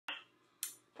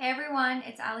Hey everyone,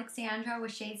 it's Alexandra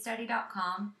with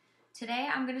ShadeStudy.com. Today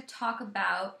I'm going to talk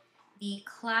about the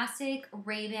classic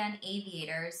Ray-Ban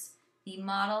Aviators, the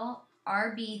model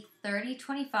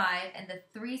RB3025, and the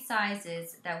three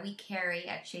sizes that we carry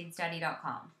at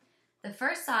ShadeStudy.com. The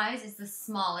first size is the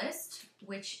smallest,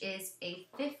 which is a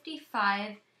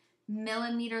 55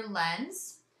 millimeter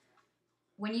lens.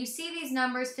 When you see these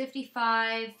numbers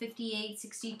 55, 58,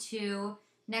 62,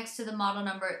 next to the model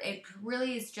number, it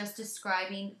really is just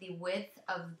describing the width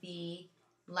of the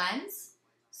lens.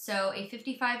 So a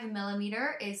 55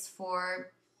 millimeter is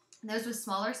for those with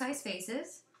smaller size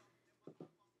faces.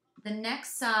 The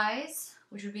next size,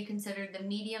 which would be considered the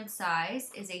medium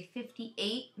size, is a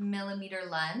 58 millimeter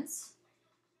lens.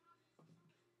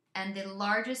 And the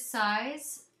largest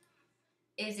size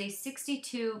is a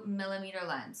 62 millimeter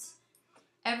lens.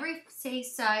 Every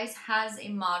face size has a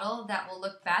model that will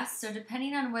look best, so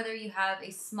depending on whether you have a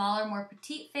smaller, more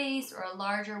petite face or a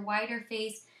larger, wider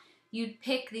face, you'd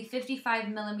pick the 55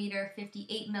 millimeter,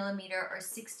 58 millimeter, or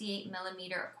 68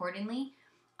 millimeter accordingly.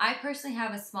 I personally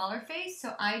have a smaller face,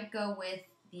 so I'd go with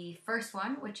the first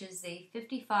one, which is a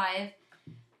 55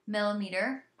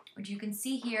 millimeter, which you can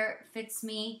see here fits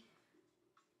me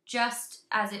just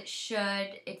as it should.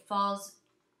 It falls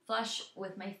flush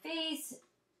with my face,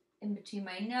 in between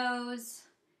my nose.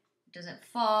 It doesn't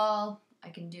fall. I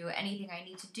can do anything I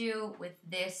need to do with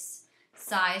this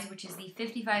size, which is the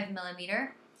 55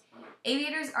 millimeter.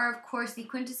 Aviators are, of course, the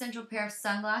quintessential pair of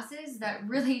sunglasses that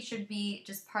really should be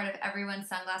just part of everyone's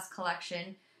sunglass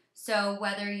collection. So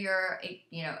whether you're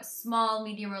a small,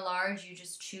 medium, or large, you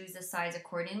just choose the size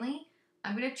accordingly.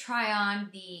 I'm going to try on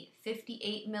the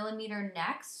 58 millimeter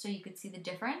next so you could see the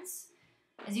difference.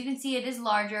 As you can see, it is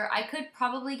larger. I could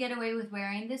probably get away with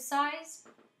wearing this size.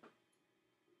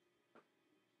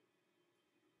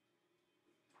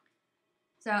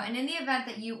 And in the event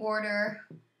that you order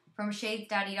from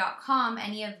ShadeStudy.com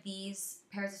any of these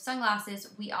pairs of sunglasses,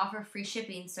 we offer free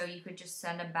shipping, so you could just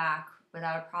send them back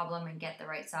without a problem and get the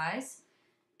right size.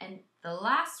 And the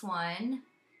last one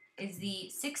is the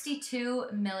 62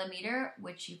 millimeter,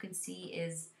 which you can see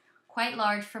is quite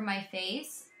large for my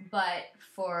face, but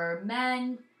for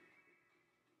men,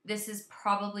 this is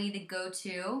probably the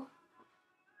go-to.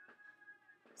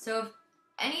 So if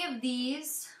any of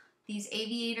these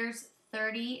Aviators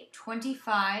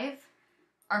 3025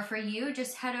 are for you,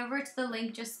 just head over to the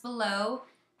link just below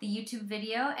the YouTube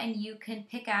video and you can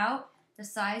pick out the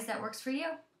size that works for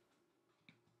you.